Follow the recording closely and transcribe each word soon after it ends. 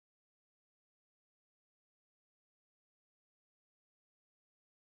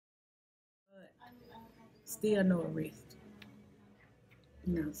still no arrest.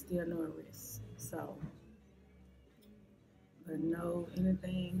 Still no arrest. So, but no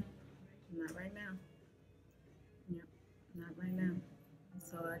anything, not right now. Yep, not right now.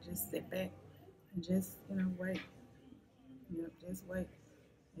 So I just sit back and just, wait. Just wait.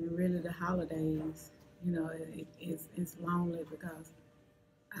 And really the holidays, it's lonely because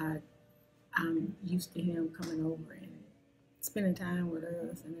I I'm used to him coming over and spending time with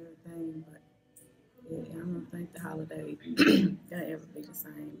us and everything, but yeah, I don't think the holidays gonna ever be the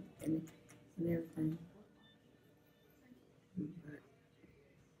same and everything.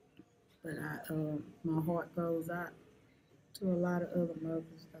 But my heart goes out to a lot of other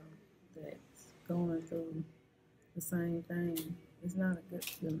mothers though that's going through the same thing. It's not a good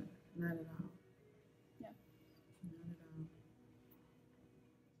feeling, not at all. Yeah. Not at all.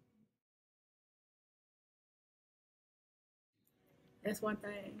 That's one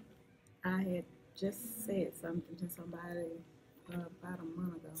thing I had just said something to somebody about a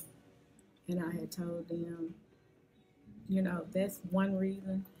month ago, and I had told them, that's one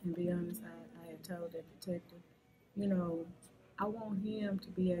reason. And be honest, I had told that detective, you know, I want him to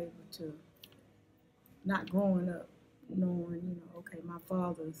be able to not growing up knowing, okay, my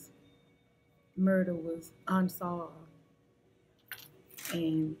father's murder was unsolved,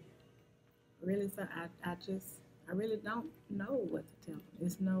 and really, so I really don't know what to tell him.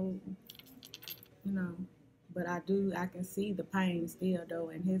 It's no, you know, but I can see the pain still though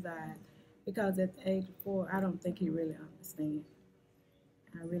in his eyes because at the age of 4, I don't think he really understands.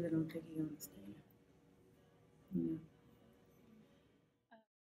 I really don't think he understands. Yeah.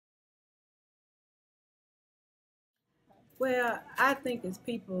 Well, I think it's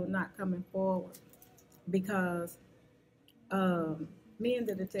people not coming forward because me and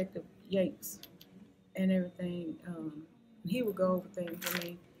the detective Yates and everything, he would go over things with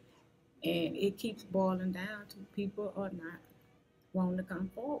me, and it keeps boiling down to people are not wanting to come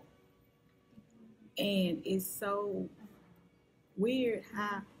forward, and it's so weird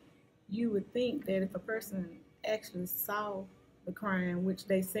how you would think that if a person actually saw the crime, which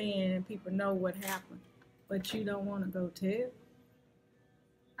they saying and people know what happened, but you don't want to go tell,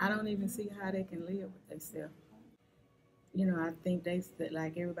 I don't even see how they can live with themselves. I think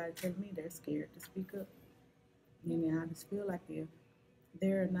like everybody telling me they're scared to speak up. I just feel like if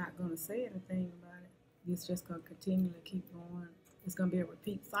they're not going to say anything about it, it's just going to continue to keep going. It's going to be a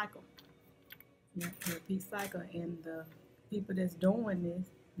repeat cycle. Yeah, a repeat cycle, and the people that's doing this,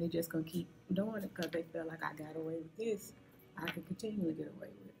 they just gonna keep doing it because they feel like I got away with this. I can continue to get away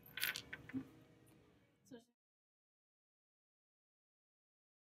with it.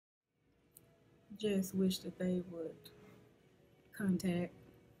 Just wish that they would contact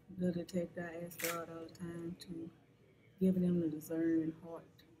the detective. I ask God all the time to give them the discerning heart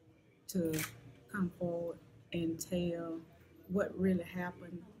to come forward and tell what really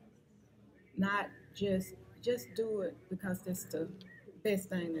happened. Not just do it because that's the best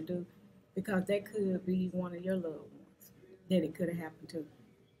thing to do, because that could be one of your loved ones that it could have happened to.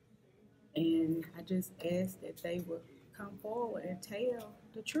 And I just ask that they would come forward and tell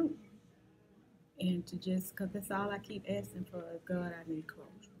the truth. And to just, because that's all I keep asking for, God, I need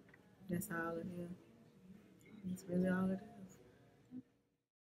closure. That's all it is. That's really all it is.